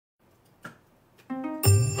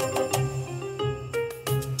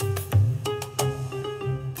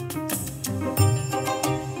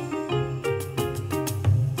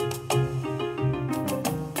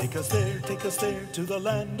there to the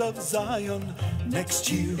land of Zion.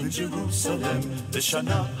 Next year in Jerusalem, the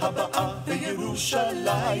Shana Haba'ah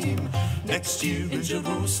Yerushalayim. Next year in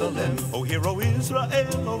Jerusalem. Oh, hear, O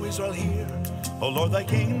Israel, hear. O Lord, thy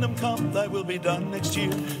kingdom come, thy will be done next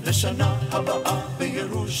year. The Shana Haba'ah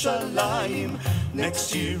Yerushalayim.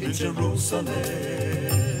 Next year in Jerusalem.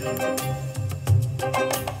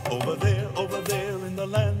 Over there in the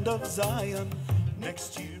land of Zion.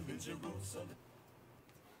 Next year in Jerusalem.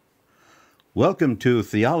 Welcome to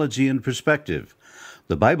Theology in Perspective,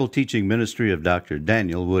 the Bible teaching ministry of Dr.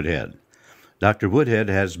 Daniel Woodhead. Dr. Woodhead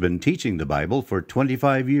has been teaching the Bible for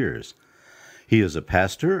 25 years. He is a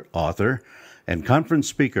pastor, author, and conference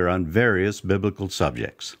speaker on various biblical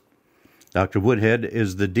subjects. Dr. Woodhead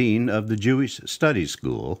is the dean of the Jewish Studies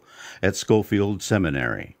School at Schofield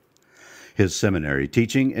Seminary. His seminary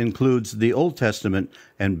teaching includes the Old Testament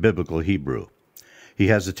and Biblical Hebrew. He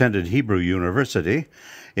has attended Hebrew University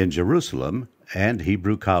in Jerusalem and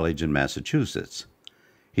Hebrew College in Massachusetts.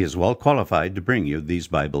 He is well qualified to bring you these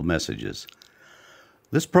Bible messages.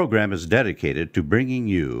 This program is dedicated to bringing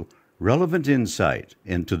you relevant insight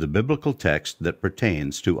into the biblical text that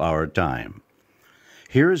pertains to our time.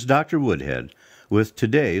 Here is Dr. Woodhead with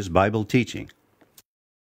today's Bible teaching.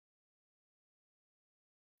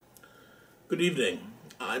 Good evening.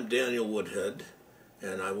 I'm Daniel Woodhead,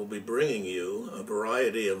 and I will be bringing you a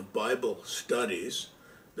variety of Bible studies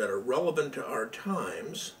that are relevant to our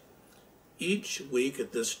times each week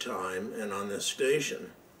at this time and on this station.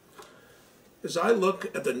 As I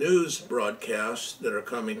look at the news broadcasts that are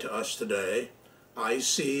coming to us today, I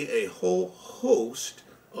see a whole host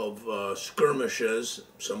of skirmishes,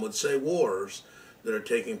 some would say wars, that are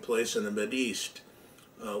taking place in the Mideast.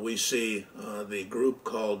 We see the group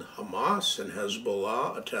called Hamas and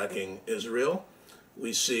Hezbollah attacking Israel.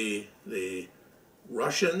 We see the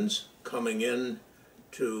Russians coming in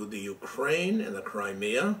to the Ukraine and the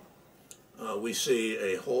Crimea. We see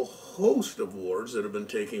a whole host of wars that have been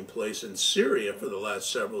taking place in Syria for the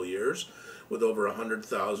last several years with over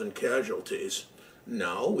 100,000 casualties.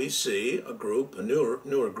 Now we see a group, a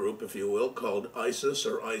newer group, if you will, called ISIS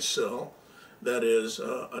or ISIL, that is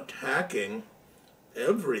attacking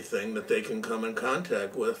everything that they can come in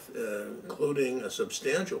contact with, including a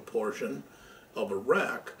substantial portion of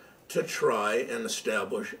Iraq, to try and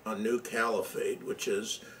establish a new caliphate, which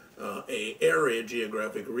is a area,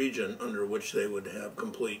 geographic region, under which they would have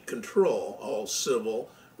complete control. All civil,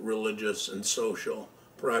 religious, and social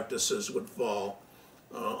practices would fall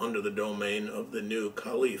under the domain of the new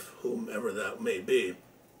caliph, whomever that may be.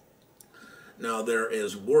 Now, there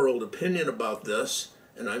is world opinion about this,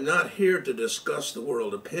 and I'm not here to discuss the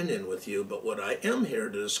world opinion with you, but what I am here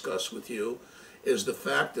to discuss with you is the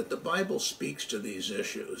fact that the Bible speaks to these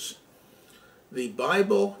issues. The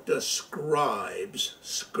Bible describes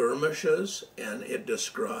skirmishes, and it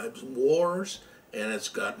describes wars, and it's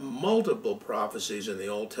got multiple prophecies in the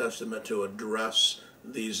Old Testament to address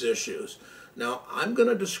these issues. Now, I'm going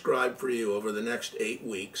to describe for you over the next 8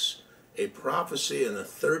 weeks a prophecy in the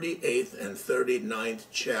 38th and 39th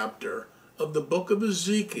chapter of the book of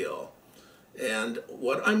Ezekiel. And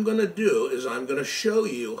what I'm going to do is I'm going to show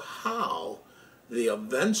you how the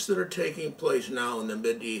events that are taking place now in the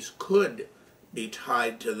Mideast could be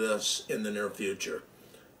tied to this in the near future.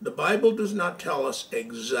 The Bible does not tell us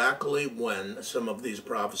exactly when some of these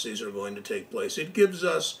prophecies are going to take place. It gives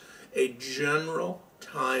us a general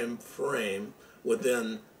time frame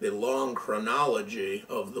within the long chronology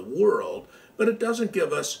of the world, but it doesn't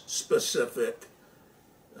give us specific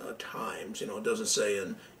times. You know, it doesn't say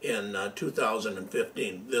in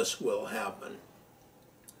 2015 this will happen.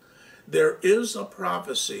 There is a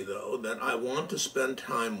prophecy, though, that I want to spend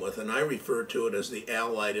time with, and I refer to it as the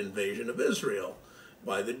Allied invasion of Israel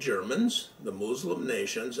by the Germans, the Muslim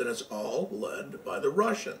nations, and it's all led by the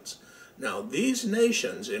Russians. Now, these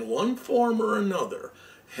nations, in one form or another,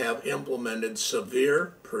 have implemented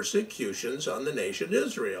severe persecutions on the nation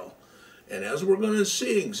Israel. And as we're going to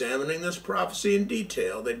see, examining this prophecy in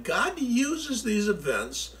detail, that God uses these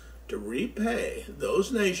events to repay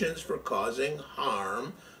those nations for causing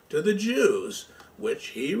harm to the Jews, which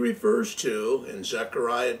he refers to in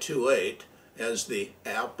Zechariah 2:8 as the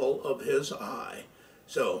apple of his eye.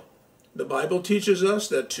 So, the Bible teaches us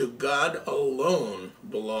that to God alone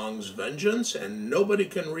belongs vengeance, and nobody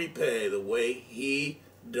can repay the way he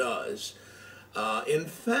does. In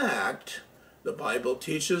fact, the Bible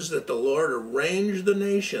teaches that the Lord arranged the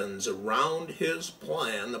nations around his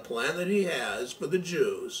plan, the plan that he has for the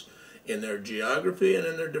Jews, in their geography and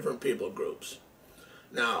in their different people groups.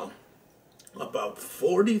 Now, about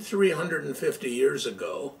 4,350 years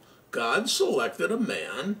ago, God selected a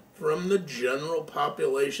man from the general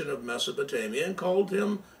population of Mesopotamia and called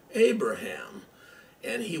him Abraham.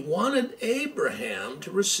 And he wanted Abraham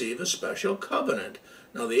to receive a special covenant.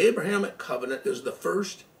 Now, the Abrahamic covenant is the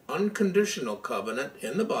first unconditional covenant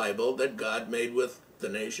in the Bible that God made with the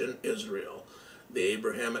nation Israel. The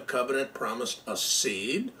Abrahamic covenant promised a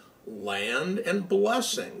seed, land, and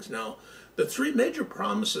blessings. Now, the three major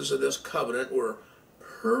promises of this covenant were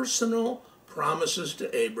personal promises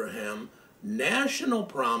to Abraham, national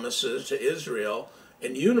promises to Israel,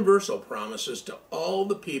 and universal promises to all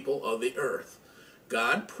the people of the earth.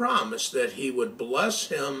 God promised that he would bless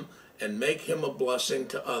him and make him a blessing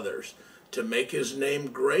to others, to make his name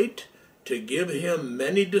great, to give him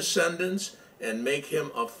many descendants, and make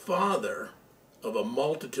him a father of a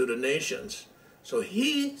multitude of nations. So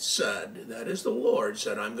he said, that is the Lord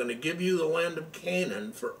said, I'm going to give you the land of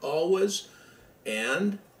Canaan for always.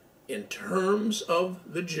 And in terms of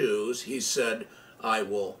the Jews, he said, I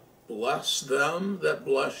will bless them that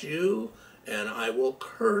bless you, and I will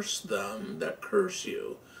curse them that curse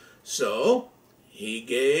you. So he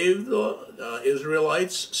gave the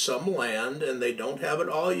Israelites some land, and they don't have it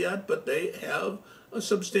all yet, but they have a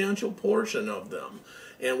substantial portion of them.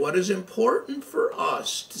 And what is important for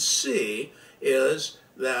us to see is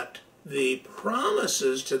that the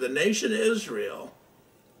promises to the nation Israel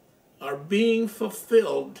are being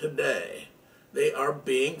fulfilled today. They are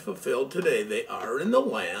being fulfilled today. They are in the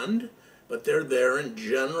land, but they're there in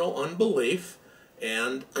general unbelief,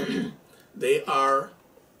 and they are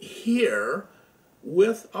here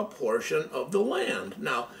with a portion of the land.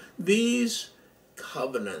 Now, these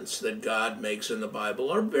covenants that God makes in the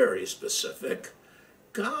Bible are very specific.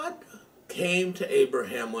 God came to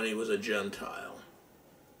Abraham when he was a Gentile,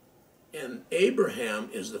 and Abraham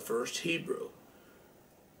is the first Hebrew.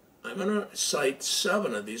 I'm going to cite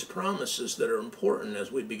 7 of these promises that are important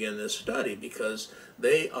as we begin this study because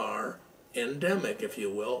they are endemic, if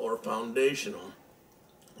you will, or foundational.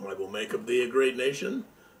 I will make of thee a great nation.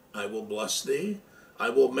 I will bless thee.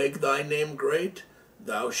 I will make thy name great.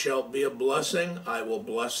 Thou shalt be a blessing. I will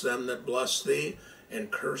bless them that bless thee,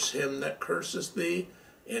 and curse him that curseth thee.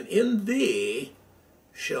 And in thee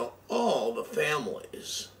shall all the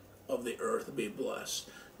families of the earth be blessed.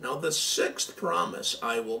 Now the 6th promise,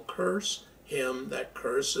 I will curse him that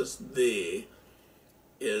curseth thee,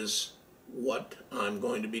 is what I'm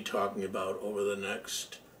going to be talking about over the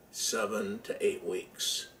next 7 to 8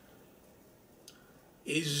 weeks.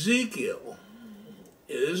 Ezekiel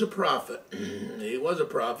is a prophet. He was a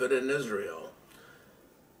prophet in Israel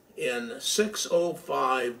in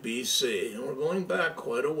 605 BC. And we're going back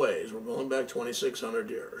quite a ways. We're going back 2,600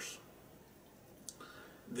 years.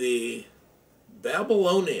 The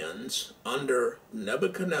Babylonians under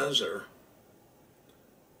Nebuchadnezzar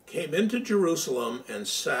came into Jerusalem and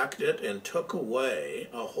sacked it and took away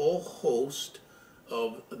a whole host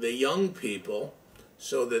of the young people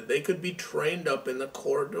so that they could be trained up in the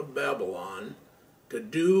court of Babylon to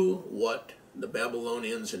do what the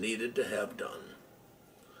Babylonians needed to have done.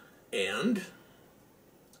 And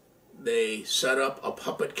they set up a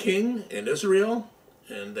puppet king in Israel,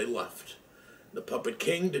 and they left. The puppet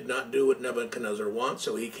king did not do what Nebuchadnezzar wanted,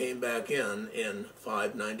 so he came back in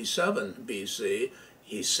 597 BC.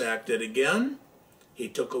 He sacked it again. He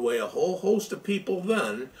took away a whole host of people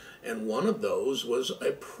then, and one of those was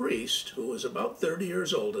a priest who was about 30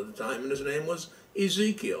 years old at the time, and his name was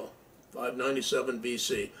Ezekiel, 597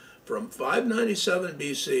 BC. From 597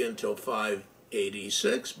 BC until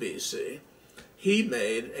 586 BC, he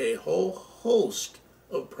made a whole host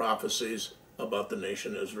of prophecies about the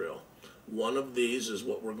nation Israel. One of these is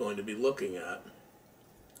what we're going to be looking at.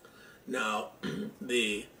 Now,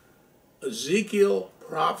 the Ezekiel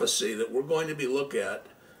prophecy that we're going to be looking at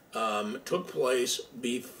took place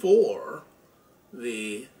before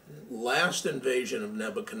the last invasion of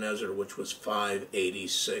Nebuchadnezzar, which was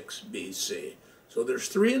 586 BC. So there's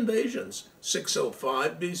 3 invasions,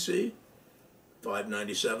 605 BC,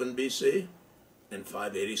 597 BC, and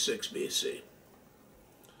 586 BC.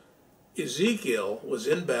 Ezekiel was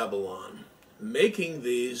in Babylon making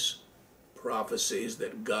these prophecies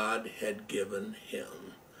that God had given him.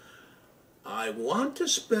 I want to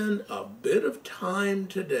spend a bit of time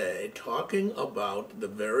today talking about the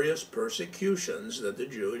various persecutions that the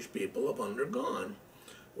Jewish people have undergone.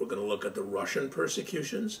 We're going to look at the Russian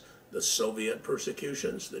persecutions, the Soviet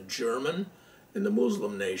persecutions, the German and the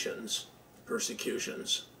Muslim nations'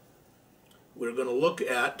 persecutions. We're going to look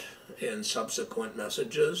at, in subsequent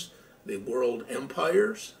messages, the world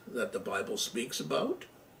empires that the Bible speaks about,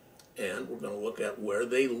 and we're going to look at where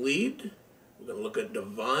they lead. We're going to look at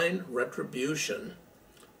divine retribution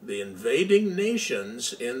the invading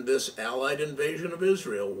nations in this Allied invasion of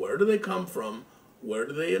Israel, where do they come from? Where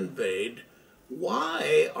do they invade?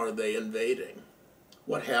 Why are they invading?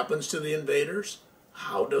 What happens to the invaders?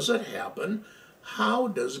 How does it happen? How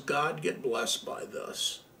does God get blessed by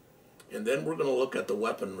this? And then we're going to look at the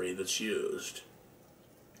weaponry that's used.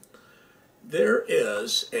 There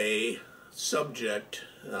is a subject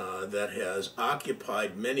that has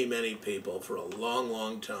occupied many, many people for a long,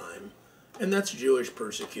 long time, and that's Jewish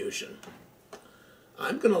persecution.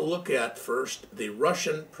 I'm going to look at first the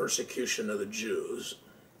Russian persecution of the Jews.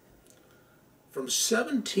 From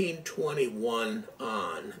 1721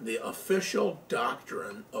 on, the official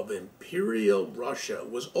doctrine of Imperial Russia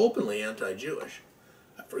was openly anti-Jewish.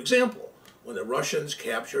 For example, when the Russians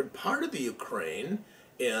captured part of the Ukraine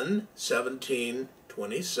in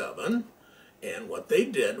 1727, and what they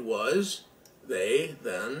did was they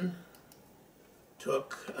then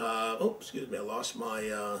took, excuse me, I lost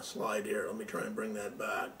my slide here. Let me try and bring that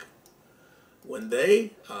back. When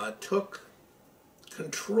they took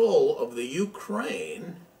control of the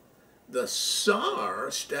Ukraine, the Tsar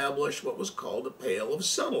established what was called a Pale of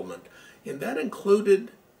Settlement, and that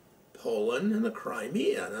included Poland and the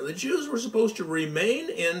Crimea. Now, the Jews were supposed to remain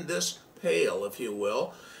in this pale, if you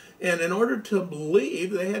will, and in order to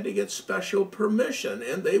leave, they had to get special permission,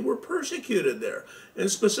 and they were persecuted there. And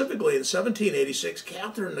specifically in 1786,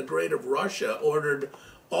 Catherine the Great of Russia ordered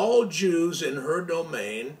all Jews in her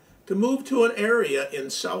domain to move to an area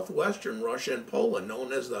in southwestern Russia and Poland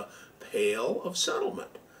known as the Pale of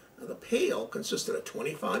Settlement. Now, the Pale consisted of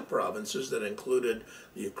 25 provinces that included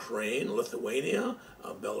the Ukraine, Lithuania,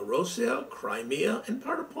 Belarusia, Crimea, and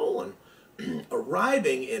part of Poland,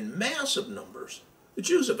 arriving in massive numbers. The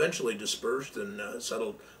Jews eventually dispersed and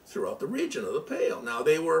settled throughout the region of the Pale. Now,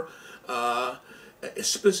 they were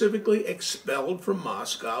specifically expelled from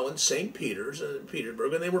Moscow and St.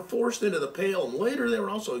 Petersburg, and they were forced into the Pale, and later they were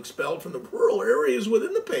also expelled from the rural areas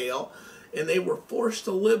within the Pale, and they were forced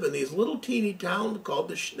to live in these little teeny towns called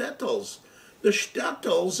the shtetls. The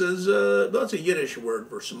shtetls is that's a Yiddish word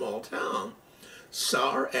for small town.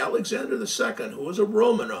 Tsar Alexander II, who was a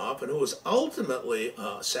Romanov and who was ultimately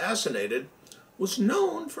assassinated, was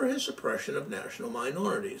known for his suppression of national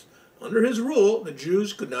minorities. Under his rule, the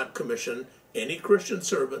Jews could not commission any Christian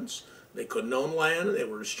servants. They couldn't own land, and they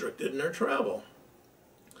were restricted in their travel.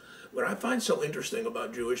 What I find so interesting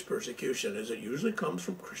about Jewish persecution is it usually comes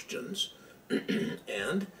from Christians,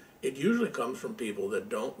 and it usually comes from people that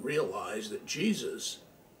don't realize that Jesus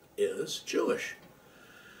is Jewish.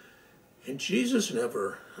 And Jesus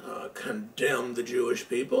never condemned the Jewish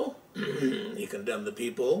people. He condemned the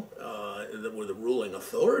people that were the ruling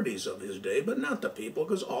authorities of his day, but not the people,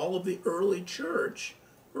 because all of the early church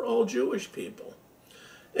were all Jewish people.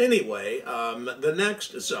 Anyway, the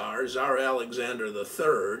next Tsar, Tsar Alexander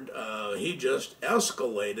III, he just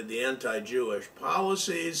escalated the anti-Jewish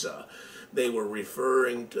policies. They were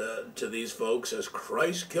referring to these folks as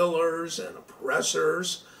Christ killers and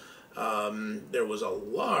oppressors. There was a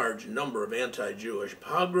large number of anti-Jewish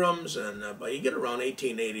pogroms, and by you get around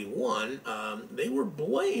 1881, they were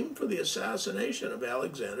blamed for the assassination of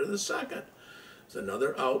Alexander II. It's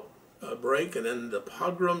another outbreak, and then the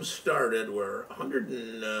pogroms started where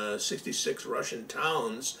 166 Russian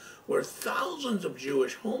towns where thousands of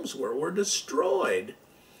Jewish homes were destroyed.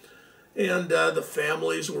 And the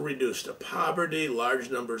families were reduced to poverty.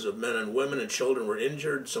 Large numbers of men and women and children were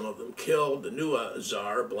injured, some of them killed. The new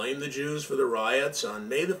Tsar blamed the Jews for the riots. On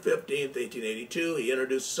May the 15th, 1882, he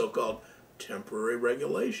introduced so-called temporary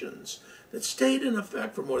regulations that stayed in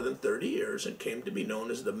effect for more than 30 years and came to be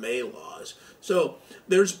known as the May Laws. So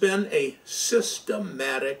there's been a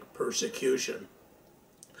systematic persecution.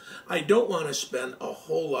 I don't want to spend a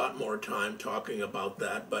whole lot more time talking about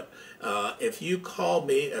that, but if you call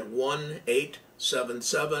me at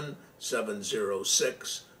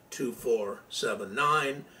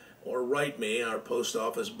 1-877-706-2479 or write me, our post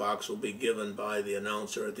office box will be given by the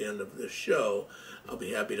announcer at the end of this show. I'll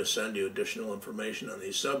be happy to send you additional information on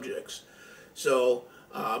these subjects. So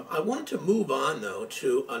I want to move on, though,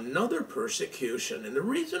 to another persecution. And the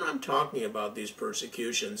reason I'm talking about these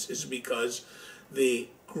persecutions is because the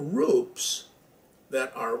groups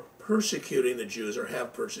that are persecuting the Jews or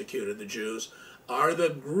have persecuted the Jews are the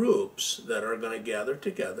groups that are going to gather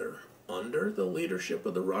together under the leadership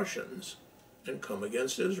of the Russians and come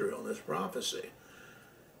against Israel in this prophecy.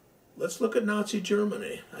 Let's look at Nazi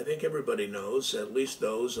Germany. I think everybody knows, at least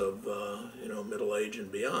those of middle age and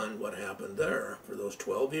beyond, what happened there for those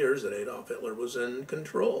 12 years that Adolf Hitler was in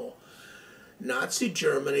control. Nazi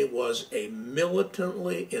Germany was a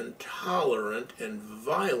militantly intolerant and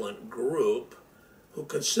violent group who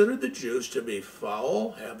considered the Jews to be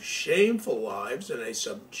foul, have shameful lives, and they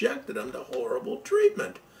subjected them to horrible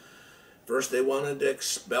treatment. First they wanted to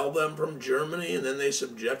expel them from Germany, and then they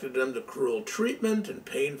subjected them to cruel treatment and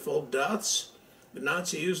painful deaths. The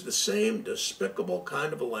Nazis used the same despicable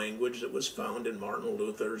kind of language that was found in Martin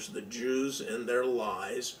Luther's The Jews and Their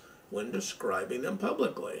Lies when describing them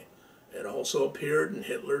publicly. It also appeared in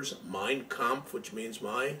Hitler's Mein Kampf, which means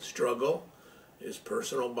My Struggle, his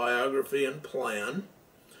personal biography and plan.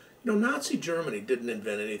 You know, Nazi Germany didn't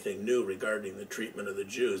invent anything new regarding the treatment of the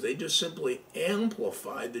Jews. They just simply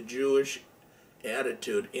amplified the Jewish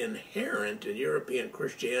attitude inherent in European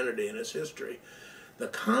Christianity and its history. The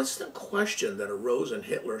constant question that arose in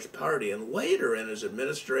Hitler's party and later in his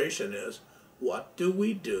administration is, what do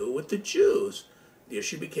we do with the Jews? The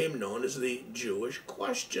issue became known as the Jewish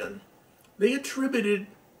question. They attributed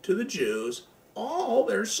to the Jews all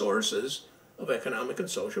their sources of economic and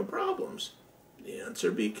social problems. The answer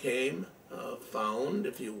became found,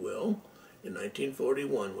 if you will, in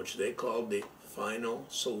 1941, which they called the final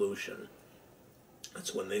solution.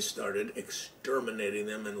 That's when they started exterminating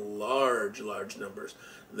them in large numbers.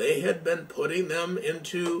 They had been putting them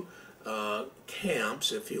into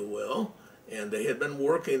camps, if you will, and they had been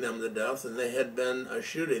working them to death, and they had been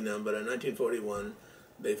shooting them, but in 1941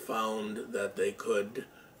 they found that they could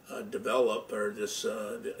develop, or this,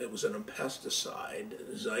 it was an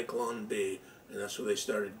pesticide, Zyklon B, and that's where they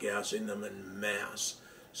started gassing them in mass.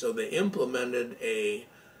 So they implemented a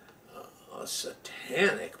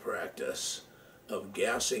satanic practice of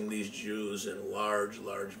gassing these Jews in large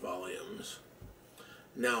volumes.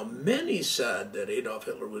 Now, many said that Adolf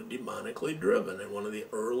Hitler was demonically driven, and one of the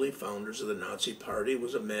early founders of the Nazi Party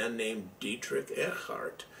was a man named Dietrich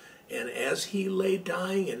Eckart. And as he lay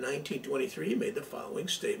dying in 1923, he made the following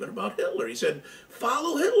statement about Hitler. He said,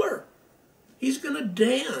 "Follow Hitler. He's going to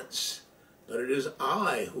dance. But it is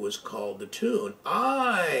I who has called the tune.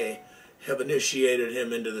 I have initiated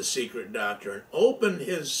him into the secret doctrine, opened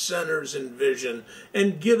his centers in vision,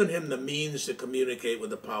 and given him the means to communicate with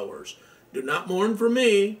the powers. Do not mourn for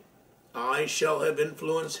me. I shall have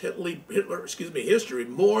influenced history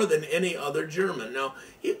more than any other German." Now,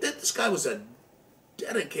 this guy was a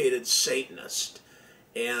dedicated Satanist,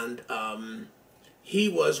 and he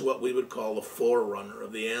was what we would call the forerunner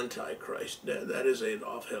of the Antichrist. That is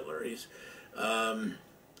Adolf Hitler. He's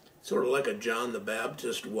sort of like a John the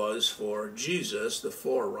Baptist was for Jesus, the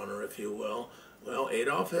forerunner, if you will. Well,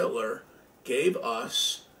 Adolf Hitler gave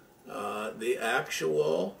us the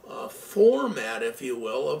actual format, if you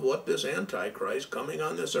will, of what this Antichrist coming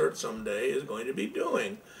on this earth someday is going to be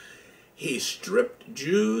doing. He stripped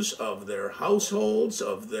Jews of their households,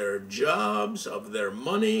 of their jobs, of their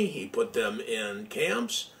money. He put them in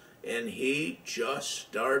camps, and he just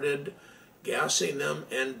started gassing them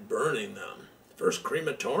and burning them. The first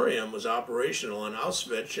crematorium was operational in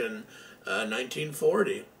Auschwitz in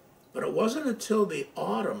 1940. But it wasn't until the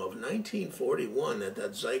autumn of 1941 that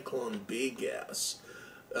Zyklon B gas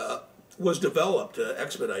was developed to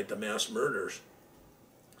expedite the mass murders.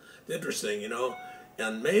 It's interesting, you know.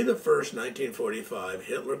 On May the 1st, 1945,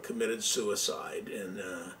 Hitler committed suicide, and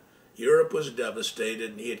Europe was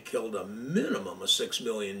devastated, and he had killed a minimum of 6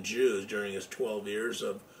 million Jews during his 12 years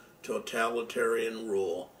of totalitarian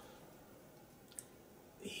rule.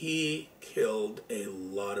 He killed a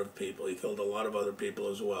lot of people. He killed a lot of other people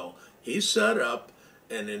as well. He set up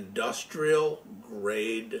an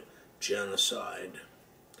industrial-grade genocide.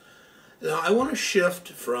 Now, I want to shift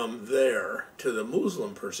from there to the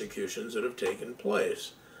Muslim persecutions that have taken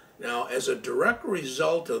place. Now, as a direct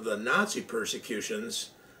result of the Nazi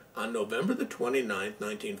persecutions, on November the 29th,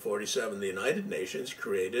 1947, the United Nations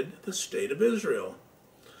created the State of Israel.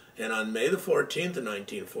 And on May the 14th of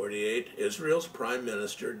 1948, Israel's Prime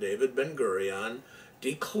Minister, David Ben-Gurion,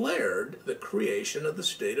 declared the creation of the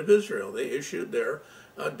State of Israel. They issued their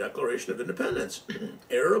Declaration of Independence.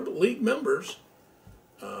 Arab League members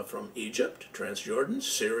from Egypt, Transjordan,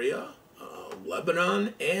 Syria,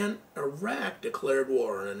 Lebanon, and Iraq declared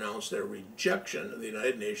war and announced their rejection of the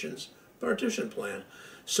United Nations partition plan.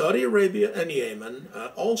 Saudi Arabia and Yemen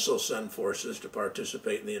also sent forces to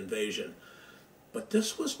participate in the invasion. But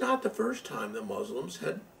this was not the first time the Muslims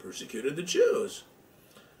had persecuted the Jews.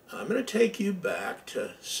 I'm going to take you back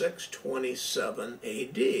to 627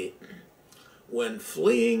 A.D., when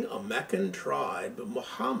fleeing a Meccan tribe,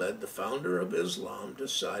 Muhammad, the founder of Islam,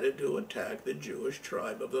 decided to attack the Jewish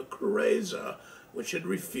tribe of the Qurayza, which had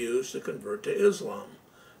refused to convert to Islam.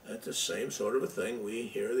 That's the same sort of a thing we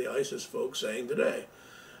hear the ISIS folks saying today.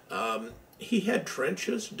 He had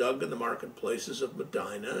trenches dug in the marketplaces of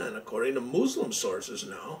Medina, and according to Muslim sources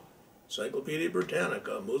now, Encyclopedia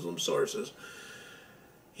Britannica, Muslim sources,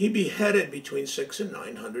 He beheaded between 600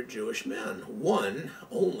 and 900 Jewish men. One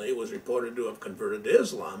only was reported to have converted to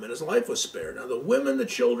Islam, and his life was spared. Now, the women, the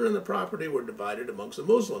children, and the property were divided amongst the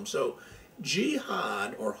Muslims. So,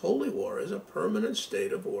 jihad, or holy war, is a permanent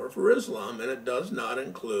state of war for Islam, and it does not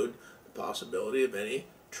include the possibility of any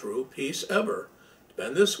true peace ever. It's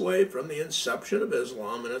been this way from the inception of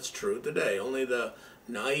Islam, and it's true today. Only the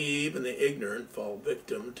naive and the ignorant fall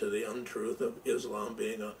victim to the untruth of Islam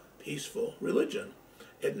being a peaceful religion.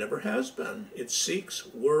 It never has been. It seeks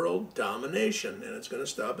world domination, and it's going to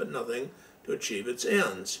stop at nothing to achieve its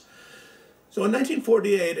ends. So in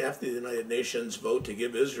 1948, after the United Nations vote to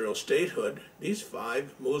give Israel statehood, these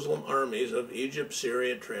 5 Muslim armies of Egypt,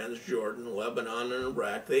 Syria, Transjordan, Lebanon, and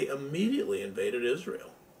Iraq, they immediately invaded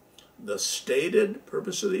Israel. The stated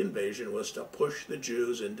purpose of the invasion was to push the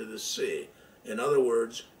Jews into the sea. In other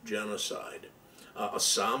words, genocide.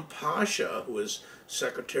 Assam Pasha, who was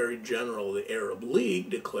Secretary General of the Arab League,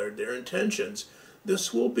 declared their intentions.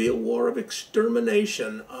 This will be a war of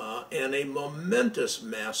extermination and a momentous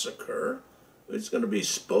massacre. It's going to be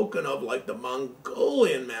spoken of like the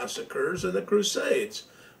Mongolian massacres and the Crusades.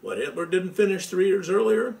 What Hitler didn't finish 3 years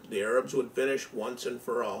earlier, the Arabs would finish once and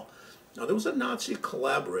for all. Now, there was a Nazi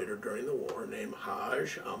collaborator during the war named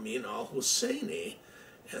Haj Amin al-Husseini,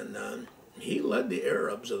 and he led the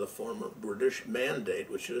Arabs of the former British Mandate,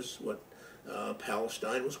 which is what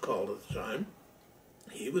Palestine was called at the time.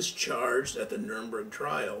 He was charged at the Nuremberg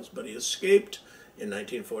trials, but he escaped in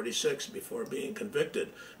 1946 before being convicted.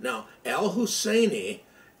 Now, al-Husseini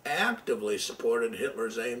actively supported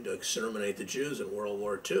Hitler's aim to exterminate the Jews in World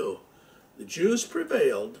War II. The Jews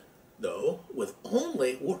prevailed, though, with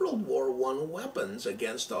only World War I weapons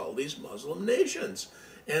against all these Muslim nations.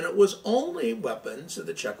 And it was only weapons that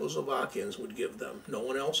the Czechoslovakians would give them. No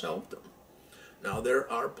one else helped them. Now,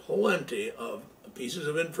 there are plenty of pieces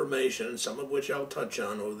of information, some of which I'll touch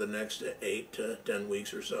on over the next 8 to 10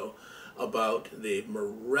 weeks or so, about the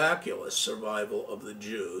miraculous survival of the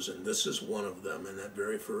Jews, and this is one of them in that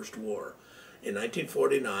very first war. In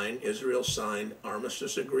 1949, Israel signed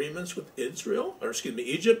armistice agreements with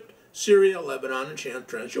Egypt, Syria, Lebanon, and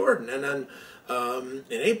Transjordan. And then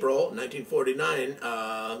in April 1949,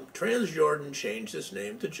 Transjordan changed its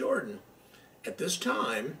name to Jordan. At this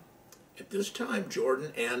time,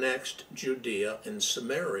 Jordan annexed Judea and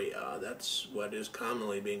Samaria. That's what is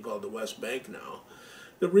commonly being called the West Bank now.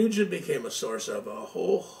 The region became a source of a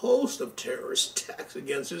whole host of terrorist attacks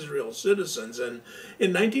against Israel's citizens. And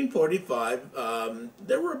in 1945,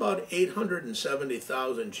 there were about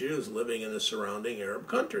 870,000 Jews living in the surrounding Arab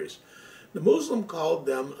countries. The Muslim called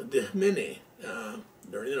them Dhimmi.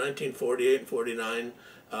 During the 1948 and 49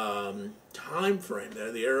 time frame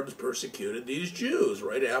there, the Arabs persecuted these Jews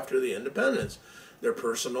right after the independence. Their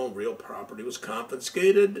personal and real property was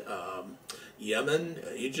confiscated. Yemen,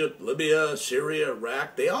 Egypt, Libya, Syria,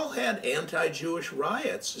 Iraq, they all had anti-Jewish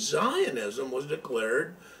riots. Zionism was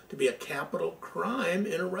declared to be a capital crime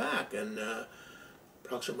in Iraq, and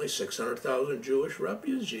approximately 600,000 Jewish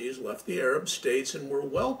refugees left the Arab states and were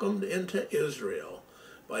welcomed into Israel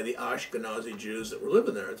by the Ashkenazi Jews that were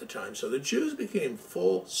living there at the time. So the Jews became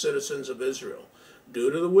full citizens of Israel.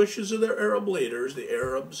 Due to the wishes of their Arab leaders, the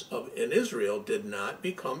Arabs in Israel did not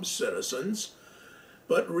become citizens,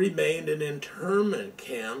 but remained in internment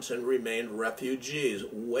camps and remained refugees,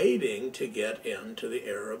 waiting to get into the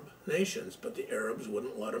Arab nations. But the Arabs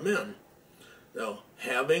wouldn't let them in. Now,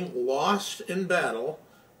 having lost in battle,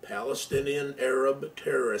 Palestinian Arab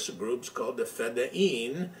terrorist groups called the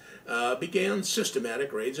Fedayeen began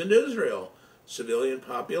systematic raids into Israel, civilian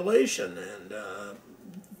population, and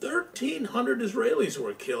 1,300 Israelis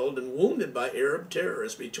were killed and wounded by Arab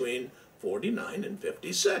terrorists between 49 and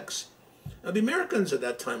 56. Now, the Americans at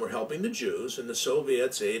that time were helping the Jews, and the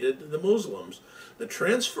Soviets aided the Muslims. The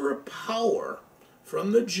transfer of power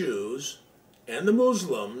from the Jews and the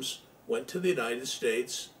Muslims went to the United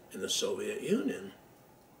States and the Soviet Union,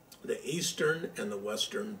 the Eastern and the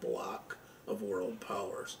Western bloc of world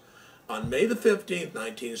powers. On May the 15th,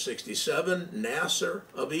 1967, Nasser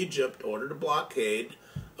of Egypt ordered a blockade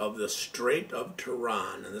of the Strait of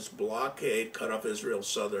Tiran, and this blockade cut off Israel's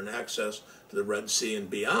southern access to the Red Sea and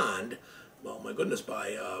beyond. Well, my goodness,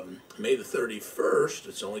 by May the 31st,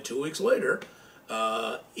 it's only 2 weeks later,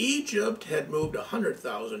 Egypt had moved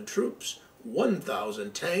 100,000 troops,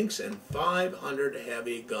 1,000 tanks, and 500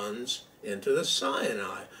 heavy guns into the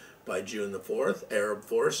Sinai. By June the 4th, Arab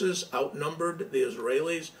forces outnumbered the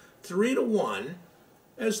Israelis 3-1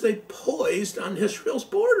 as they poised on Israel's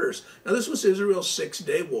borders. Now, this was Israel's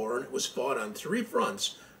 6-day war, and it was fought on 3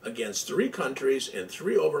 fronts against 3 countries in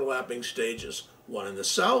 3 overlapping stages. One in the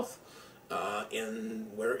south, in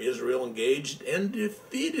where Israel engaged and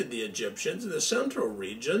defeated the Egyptians. In the central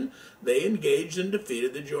region, they engaged and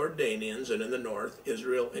defeated the Jordanians, and in the north,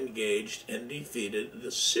 Israel engaged and defeated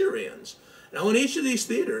the Syrians. Now, in each of these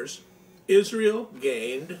theaters, Israel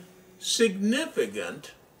gained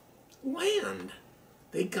significant land.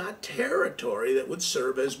 They got territory that would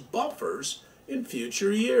serve as buffers in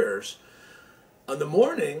future years. On the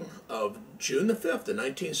morning of June the 5th of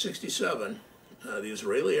 1967, the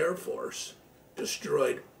Israeli Air Force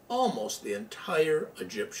destroyed almost the entire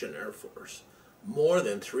Egyptian Air Force, more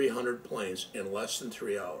than 300 planes in less than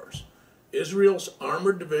 3 hours. Israel's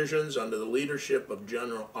armored divisions under the leadership of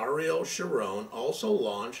General Ariel Sharon also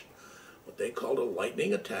launched what they called a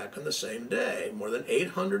lightning attack on the same day. More than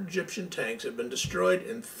 800 Egyptian tanks had been destroyed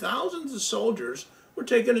and thousands of soldiers were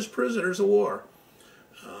taken as prisoners of war.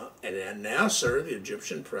 And Nasser, the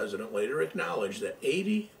Egyptian president, later acknowledged that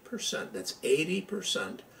 80%, that's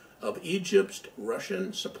 80%, of Egypt's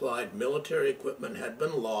Russian-supplied military equipment had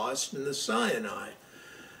been lost in the Sinai.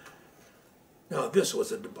 Now, this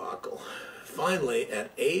was a debacle. Finally,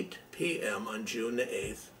 at 8 p.m. on June the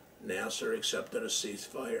 8th, Nasser accepted a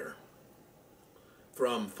ceasefire.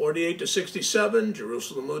 From 48 to 67,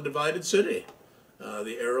 Jerusalem was a divided city.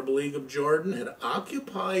 The Arab League of Jordan had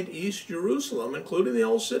occupied East Jerusalem, including the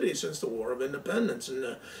Old City, since the War of Independence.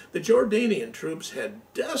 And the Jordanian troops had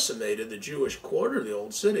decimated the Jewish quarter of the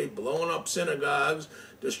Old City, blowing up synagogues,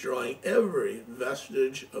 destroying every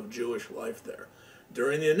vestige of Jewish life there.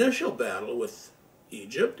 During the initial battle with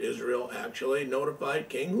Egypt, Israel actually notified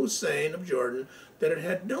King Hussein of Jordan that it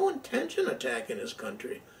had no intention of attacking his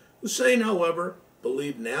country. Hussein, however,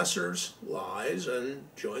 believed Nasser's lies and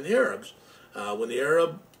joined the Arabs. When the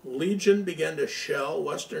Arab Legion began to shell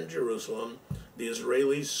western Jerusalem, the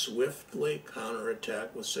Israelis swiftly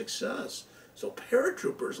counterattacked with success. So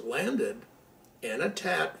paratroopers landed and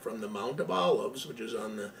attacked from the Mount of Olives, which is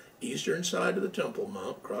on the eastern side of the Temple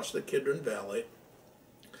Mount, across the Kidron Valley,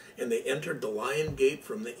 and they entered the Lion Gate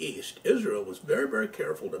from the east. Israel was very, very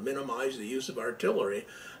careful to minimize the use of artillery,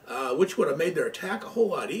 which would have made their attack a whole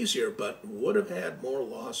lot easier, but would have had more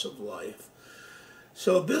loss of life.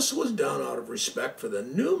 So this was done out of respect for the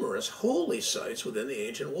numerous holy sites within the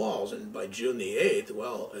ancient walls. And by June the 8th,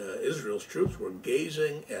 Israel's troops were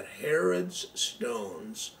gazing at Herod's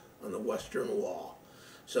stones on the western wall.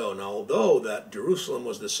 So now, although that Jerusalem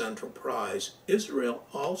was the central prize, Israel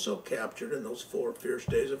also captured in those 4 fierce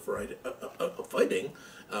days of fighting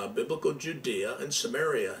biblical Judea and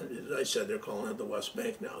Samaria. As I said, they're calling it the West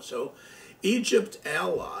Bank now. So Egypt's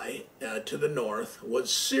ally to the north was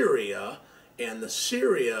Syria, and the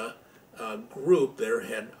Syria group there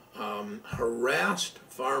had harassed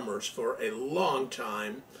farmers for a long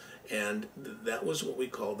time, and that was what we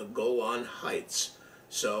call the Golan Heights.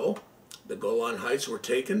 So the Golan Heights were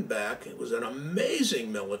taken back. It was an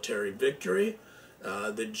amazing military victory.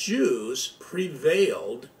 The Jews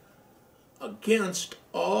prevailed against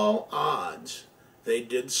all odds. They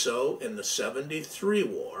did so in the 73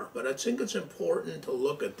 war, but I think it's important to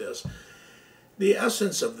look at this. The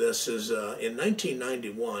essence of this is in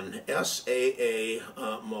 1991, S.A.A.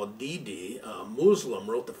 Maudidi, a Muslim,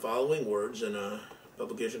 wrote the following words in a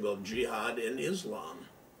publication called Jihad in Islam.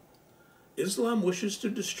 Islam wishes to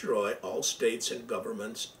destroy all states and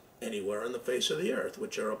governments anywhere on the face of the earth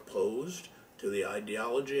which are opposed to the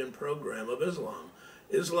ideology and program of Islam.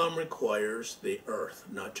 Islam requires the earth,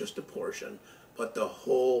 not just a portion, but the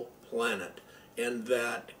whole planet, and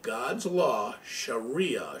that God's law,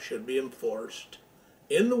 Sharia, should be enforced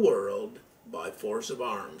in the world by force of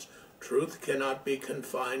arms. Truth cannot be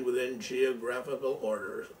confined within geographical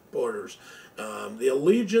borders. The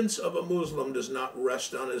allegiance of a Muslim does not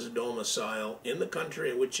rest on his domicile in the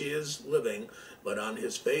country in which he is living, but on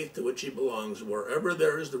his faith to which he belongs. Wherever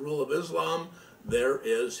there is the rule of Islam, there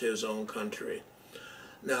is his own country.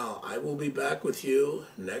 Now, I will be back with you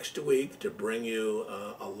next week to bring you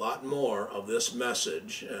a lot more of this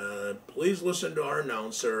message. Please listen to our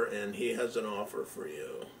announcer, and he has an offer for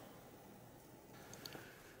you.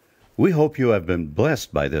 We hope you have been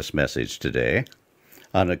blessed by this message today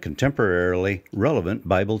on a contemporarily relevant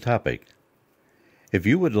Bible topic. If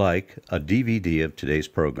you would like a DVD of today's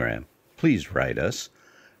program, please write us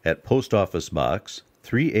at Post Office Box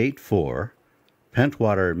 384,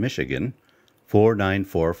 Pentwater, Michigan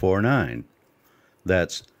 49449.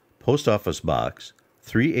 That's Post Office Box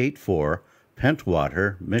 384,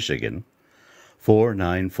 Pentwater, Michigan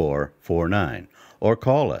 49449. Or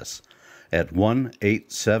call us at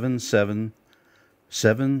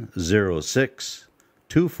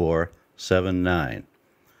 1-877-706-2479.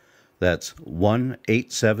 That's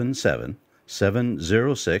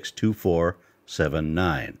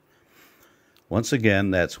 1-877-706-2479. Once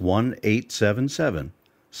again, that's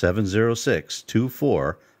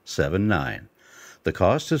 1-877-706-2479. The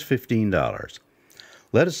cost is $15.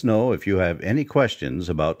 Let us know if you have any questions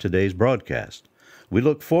about today's broadcast. We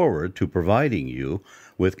look forward to providing you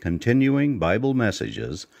with continuing Bible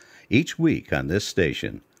messages each week on this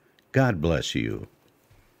station. God bless you.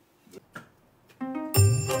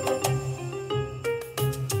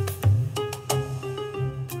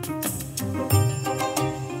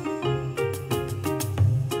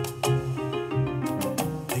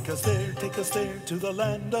 Take us there to the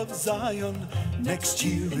land of Zion, next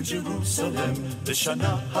year in Jerusalem. The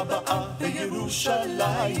Shana Haba'ah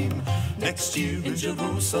Yerushalayim, next year in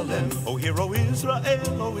Jerusalem. O hear, O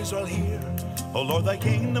Israel, hear. O Lord, thy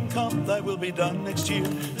kingdom come, thy will be done next year.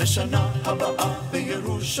 The Shana Haba'ah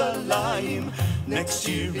Yerushalayim, next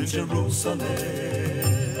year in Jerusalem.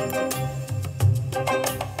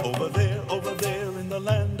 Over there in the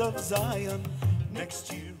land of Zion,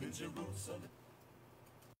 next year in Jerusalem.